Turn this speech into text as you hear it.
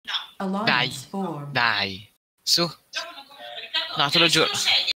Alliance formed. Dai. Su. No, te lo giuro.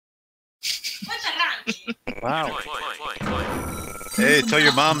 Wow. Hey, tell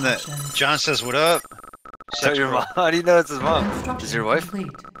your mom that John says what up. Tell your mom. How do you know it's his mom? Is your wife?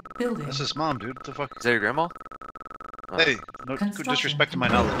 That's his mom, dude. What the fuck? Is that your grandma? Oh. Hey, no disrespect to my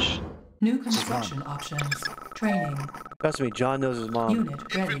knowledge. New construction options. Training. Trust me, John knows his mom.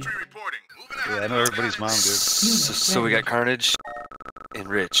 Unit ready. Yeah, I know everybody's mom, dude. So we got Carnage and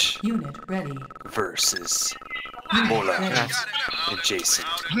Rich. Unit ready. Versus Mola and Jason.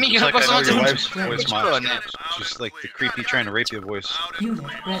 It's like I know your wife's voice, mom. Just like the creepy trying to rape you voice. Unit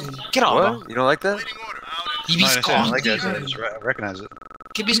ready. Get off. What? You don't like that? You No, I didn't say I don't like it. I just recognize it.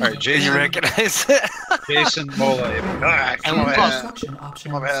 Alright, Jason. You recognize it? Jason Mola. Alright, come over here. Construction options.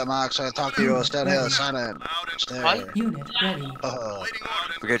 Come over here, Max. I talk to you. Stand here. Sign in. Stand here. Unit ready.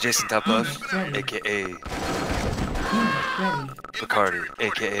 We got Jason top left, aka Unit ready. BACARDI,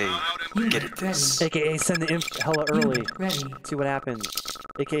 aka Get It This. AKA send the imp hella early. Unit ready. See what happens.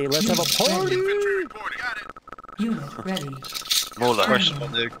 AKA let's have a party. Unit ready. Mola. Questionable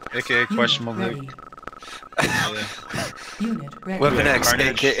Nick. AKA questionable Nick. Ready. Yeah. Unit ready. WeaponX,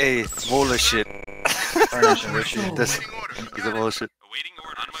 Carnage. aka Mola shit. Carnage and Richie. He's a Mola shit. Awaiting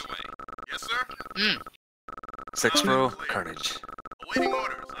order on my way. Yes, sir. SexPro, Carnage. Awaiting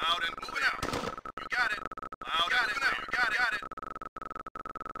orders. Loud and moving out. You got it. Loud and moving out. You got it.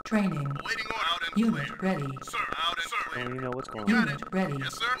 Training. Awaiting order. Loud and Unit clear. ready. Sir. Loud and clear. Oh, you know what's going on. Unit ready.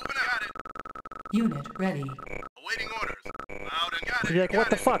 Yes, sir. Moving out. Unit ready. Awaiting orders. Loud and got it. You're like, what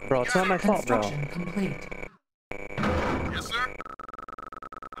the fuck, bro? It's not my fault, bro. Construction complete. Yes, sir.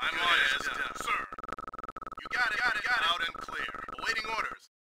 I'm on it, sir. You got it. Loud and clear. Awaiting orders.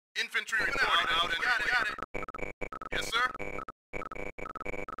 Infantry reporting. Loud and got it. Yes, sir.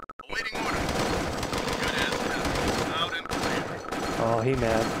 Awaiting orders. Good as dead. Loud and clear. Oh, he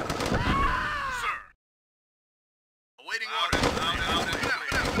mad. Sir. Awaiting orders. Loud and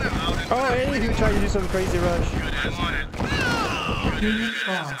clear. Oh, hey, he tried to do some crazy rush. Good as on it. Unit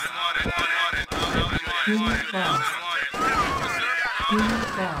lost. I'm on it. Unit lost. Unit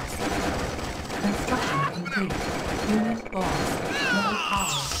lost. Construction complete. Unit lost. No power.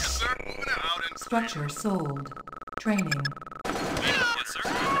 Yes, sir. Moving out and Structure sold. Training. yes, sir.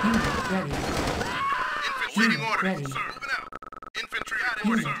 Unit ready. Infantry Unit orders. ready. Sir. Moving out. Infantry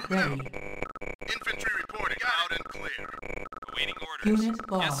reporting. Unit ready. Infantry reporting. Loud and clear. Awaiting orders.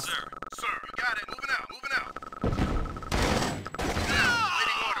 Unit lost. Sir. Sir. You got it. Moving out.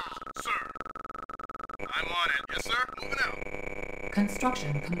 Awaiting orders. Sir. I'm on it. Yes, sir. Moving out.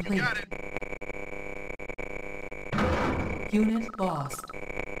 Construction complete. Got it. Unit lost.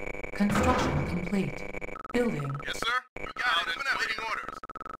 Construction complete. Building. Yes, sir. You got it. Awaiting orders.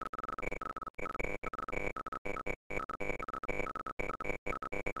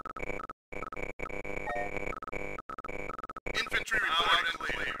 Infantry reporting and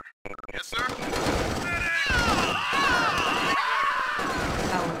clear. Yes, sir.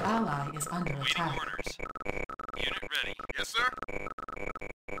 Our ally is under Waiting attack. orders. Unit ready. Yes, sir.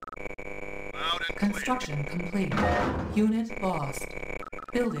 Loud and clear. Construction complete. Unit lost.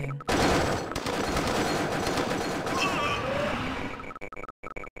 Building.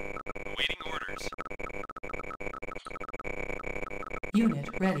 Awaiting orders. Unit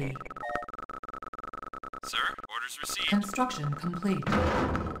ready. Sir, orders received. Construction complete.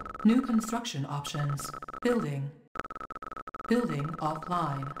 New construction options. Building. Building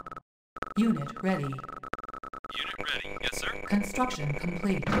offline. Unit ready. Unit ready. Yes, sir. Construction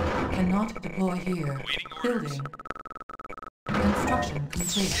complete. Cannot deploy here. Awaiting orders. Building. Construction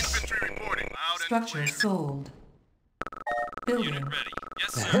complete. Infantry reporting. Loud and Structure clear. sold. Building. Unit ready.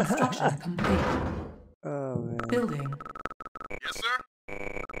 Yes, sir. Construction complete. Oh, man. Building. Yes, sir.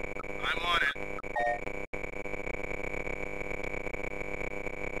 I'm on it.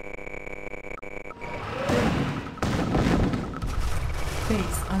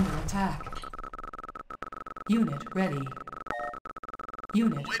 Base under attack. Unit ready.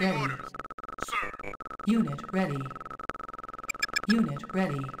 Unit Awaiting ready. orders. Sir. Unit ready. Unit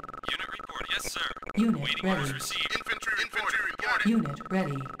ready. Unit report. Yes, sir. Unit Awaiting ready. orders received. Infantry reporting. Unit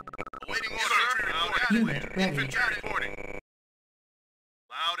ready. Awaiting orders. Infantry reporting. Unit ready. Infantry reporting.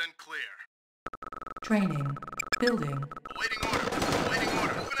 Loud and clear. Training. Building. Awaiting order. Awaiting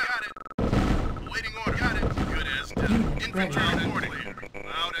order. Got it. Awaiting order. Got it. Good as done. Unit Infantry ready. reporting.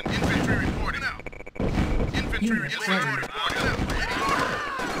 Loud and infantry reporting out. Infantry Unit reporting. ready. Reporting out. Awaiting order.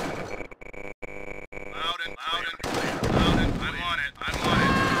 Loud and clear. Loud and I'm on it. I'm on it.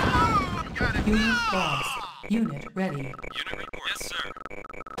 You got it. Unit lost. Unit ready. Unit report. Yes, sir.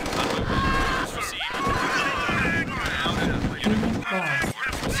 On my way. Orders received. Loud and clear. Unit lost.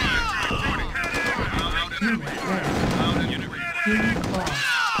 Orders received. Unit ready. Unit lost.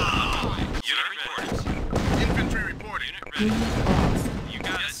 Infantry reporting. Unit lost. You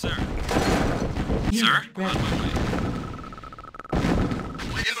got it, sir. Unit ready.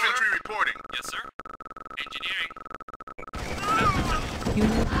 Infantry reporting. Yes, sir. Engineering.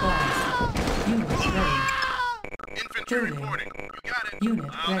 Unit lost. Unit ready. Infantry Building. reporting. You got it. Unit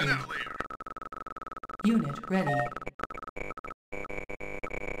Loud ready. and clear. Unit ready.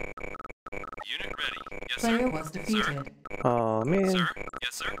 Unit ready. Yes, Player sir. was defeated. Oh man. Sir.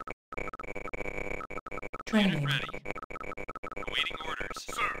 Yes, sir. Training. Unit ready. Awaiting orders.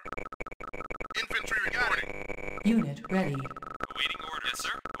 Sir. Infantry reporting. Unit ready. Awaiting orders. Yes,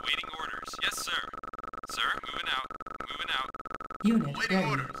 sir. Awaiting orders. Yes, sir. Sir, moving out. Moving out. Unit Waiting ready.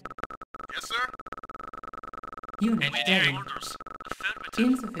 orders. Yes, sir. Unit ready. Orders. Affirmative.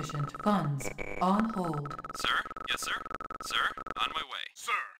 Insufficient funds. On hold. Sir. Yes, sir. Sir, on my way.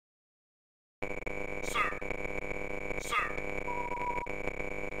 Sir. Sir. Sir.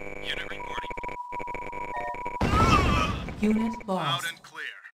 Unit reporting. Unit Loud lost. and clear.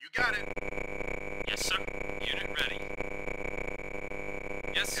 You got it. Yes, sir. Unit ready.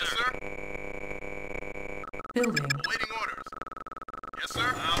 Yes, Yes, sir. sir. Building. Awaiting orders. Yes, sir.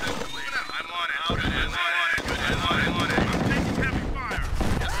 Loud and clear. I'm on it. I'm on it. I'm taking heavy fire.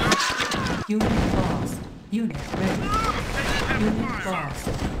 Yes, sir. Unit lost. Unit ready. Unit lost.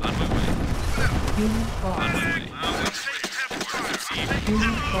 On my way. Unit On lost. my way. Loud and clear. Heavy fire.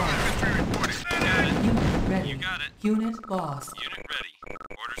 Unit lost. Infantry reporting. Unit You ready. got it. Unit lost. Unit ready.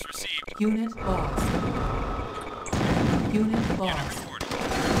 Orders received. Unit lost. Unit Unit lost. reporting.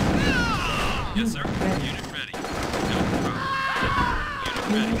 Yes, sir. Unit ready. Unit ready. No problem.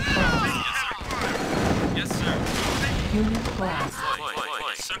 Unit Unit ready. lost. Yes, sir. Yes, sir. Unit lost.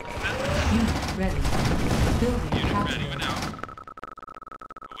 Yes, sir. Unit ready. Building Unit ready captured. without.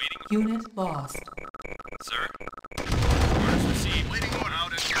 Awaiting. Unit lost. Sir. Orders received. Waiting order.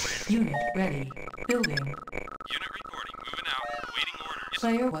 Loud and clear. Unit ready. Building. Unit reporting. Moving out. Awaiting orders.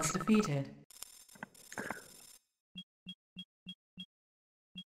 Player was defeated.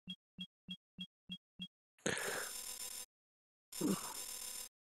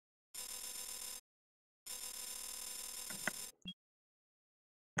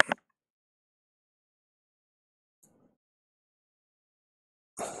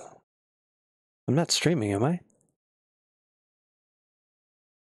 I'm not streaming, am I?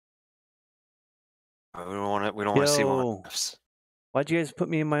 We don't want to. We don't want to see Yo. one. Why'd you guys put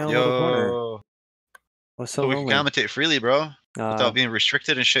me in my own little corner? Yo. I was So so we can lonely. commentate freely, bro. Without being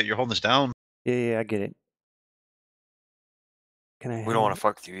restricted and shit. You're holding us down. Yeah, I get it. Can I? We don't want to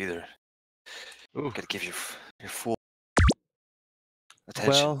fuck with you either. Ooh. Gotta give you your full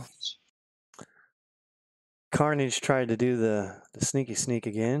attention. Well, Carnage tried to do the sneaky sneak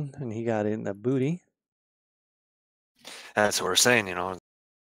again, and he got it in the booty. That's what we're saying. You know,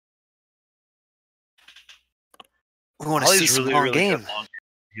 we want to Ollie's see some really, long really game. good long.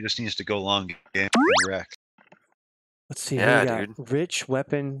 He just needs to go long game and wreck. Let's see. Yeah, who we got? dude. Rich,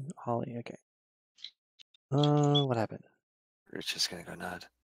 weapon, Ollie. Okay. What happened? Rich is gonna go nod.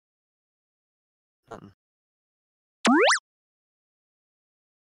 Nothing.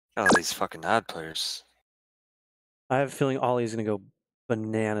 Oh, these fucking nod players. I have a feeling Ollie's gonna go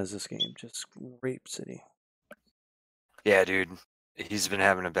bananas this game. Just rape city. Yeah, dude. He's been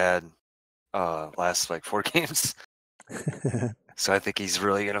having a bad last like 4 games. So I think he's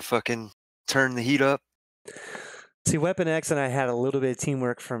really gonna fucking turn the heat up. See, WeaponX and I had a little bit of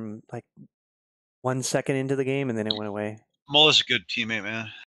teamwork from like 1 second into the game, and then it went away. Mola's a good teammate, man.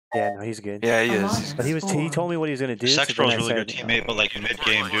 Yeah, no, he's good. Yeah, he is. He's But he told me what he was gonna do. so SexPro's then I really said, good teammate, but like mid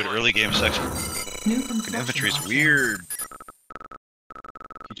game, dude, early game SexPro. New And construction infantry's options. weird.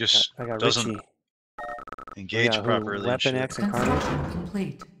 He just I got doesn't Richie. engage who? properly. and shit. WeaponX and Carnage. Construction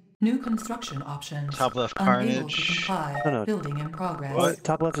complete. New construction options. Top left Unable to Carnage. comply. No. Building in progress. What?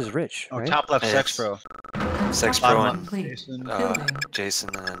 Top left is Rich, Oh, right? top left Yes. SexPro. Construction SexPro and complete. Jason. Building. Jason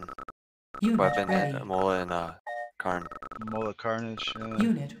and then Unit Weapon ready. and Mola and Karn. Mola Carnage.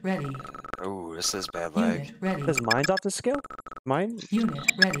 Unit ready. Oh, this is bad lag. Unit ready. Does mine's off the scale? Mine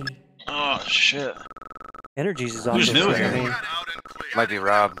Unit ready. Oh shit. energies is off Who's the new scale. here? I mean, Loud and clear. Might be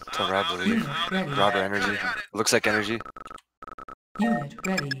Rob. Tell Rob to leave. Unit ready. Rob or Energy. Looks like Energy. Unit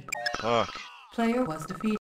ready. Fuck. Player was defeated.